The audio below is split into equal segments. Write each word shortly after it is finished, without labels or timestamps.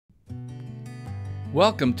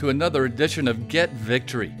Welcome to another edition of Get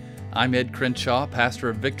Victory. I'm Ed Crenshaw, pastor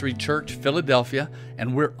of Victory Church, Philadelphia,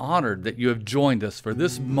 and we're honored that you have joined us for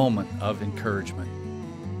this moment of encouragement.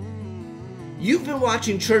 You've been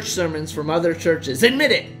watching church sermons from other churches.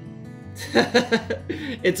 Admit it!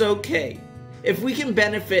 It's okay. If we can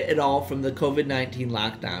benefit at all from the COVID-19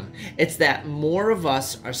 lockdown, it's that more of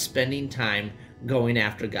us are spending time going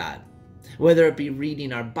after God. Whether it be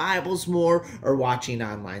reading our Bibles more or watching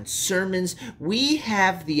online sermons, we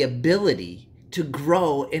have the ability to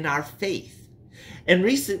grow in our faith. And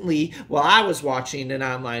recently, while I was watching an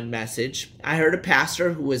online message, I heard a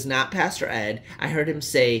pastor who was not Pastor Ed. I heard him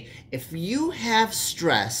say, if you have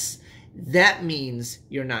stress, that means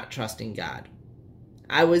you're not trusting God.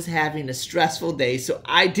 I was having a stressful day, so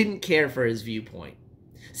I didn't care for his viewpoint.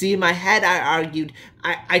 See, in my head, I argued,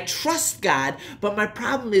 I trust God, but my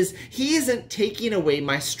problem is he isn't taking away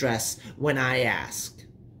my stress when I ask.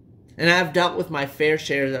 And I've dealt with my fair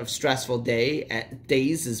share of stressful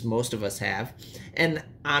days, as most of us have. And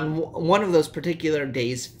on one of those particular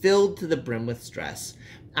days, filled to the brim with stress,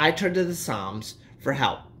 I turned to the Psalms for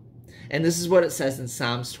help. And this is what it says in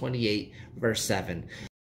Psalms 28, verse 7.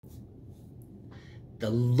 The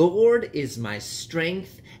Lord is my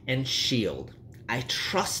strength and shield. I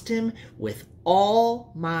trust him with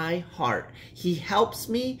all my heart. He helps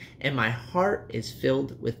me, and my heart is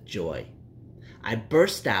filled with joy. I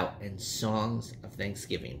burst out in songs of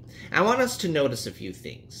thanksgiving. I want us to notice a few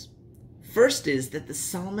things. First is that the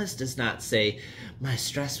psalmist does not say, my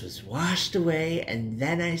stress was washed away, and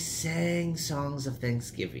then I sang songs of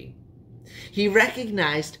thanksgiving. He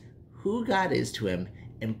recognized who God is to him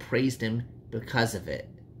and praised him because of it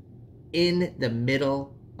in the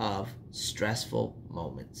middle of stressful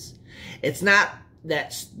moments. It's not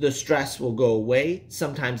that the stress will go away.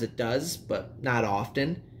 Sometimes it does, but not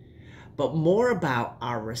often. But more about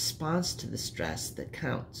our response to the stress that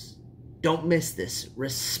counts. Don't miss this.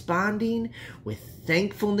 Responding with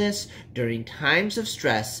thankfulness during times of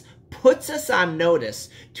stress puts us on notice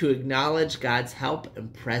to acknowledge God's help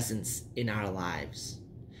and presence in our lives.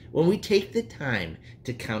 When we take the time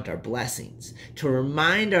to count our blessings, to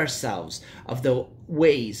remind ourselves of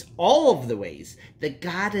all of the ways that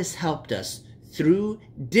God has helped us through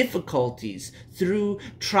difficulties, through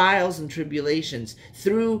trials and tribulations,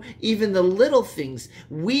 through even the little things,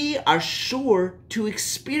 we are sure to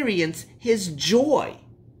experience his joy.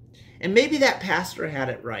 And maybe that pastor had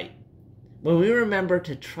it right. When we remember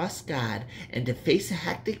to trust God and to face a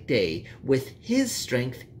hectic day with his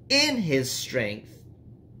strength, in his strength,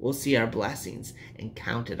 we'll see our blessings and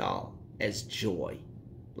count it all as joy.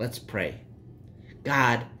 Let's pray.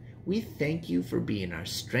 God, we thank you for being our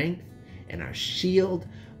strength and our shield.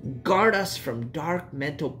 Guard us from dark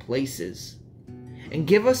mental places and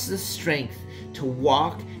give us the strength to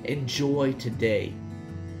walk in joy today.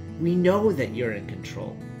 We know that you're in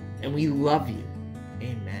control and we love you.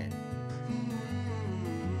 Amen.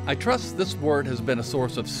 I trust this word has been a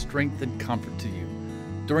source of strength and comfort to you.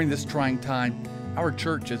 During this trying time, our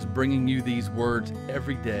church is bringing you these words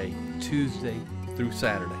every day, Tuesday through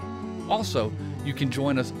Saturday. Also, you can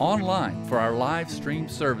join us online for our live stream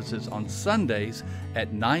services on Sundays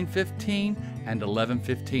at 9:15 and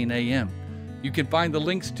 11:15 a.m. You can find the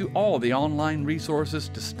links to all the online resources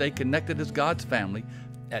to stay connected as God's family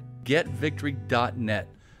at getvictory.net.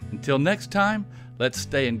 Until next time, let's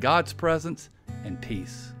stay in God's presence and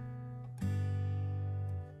peace.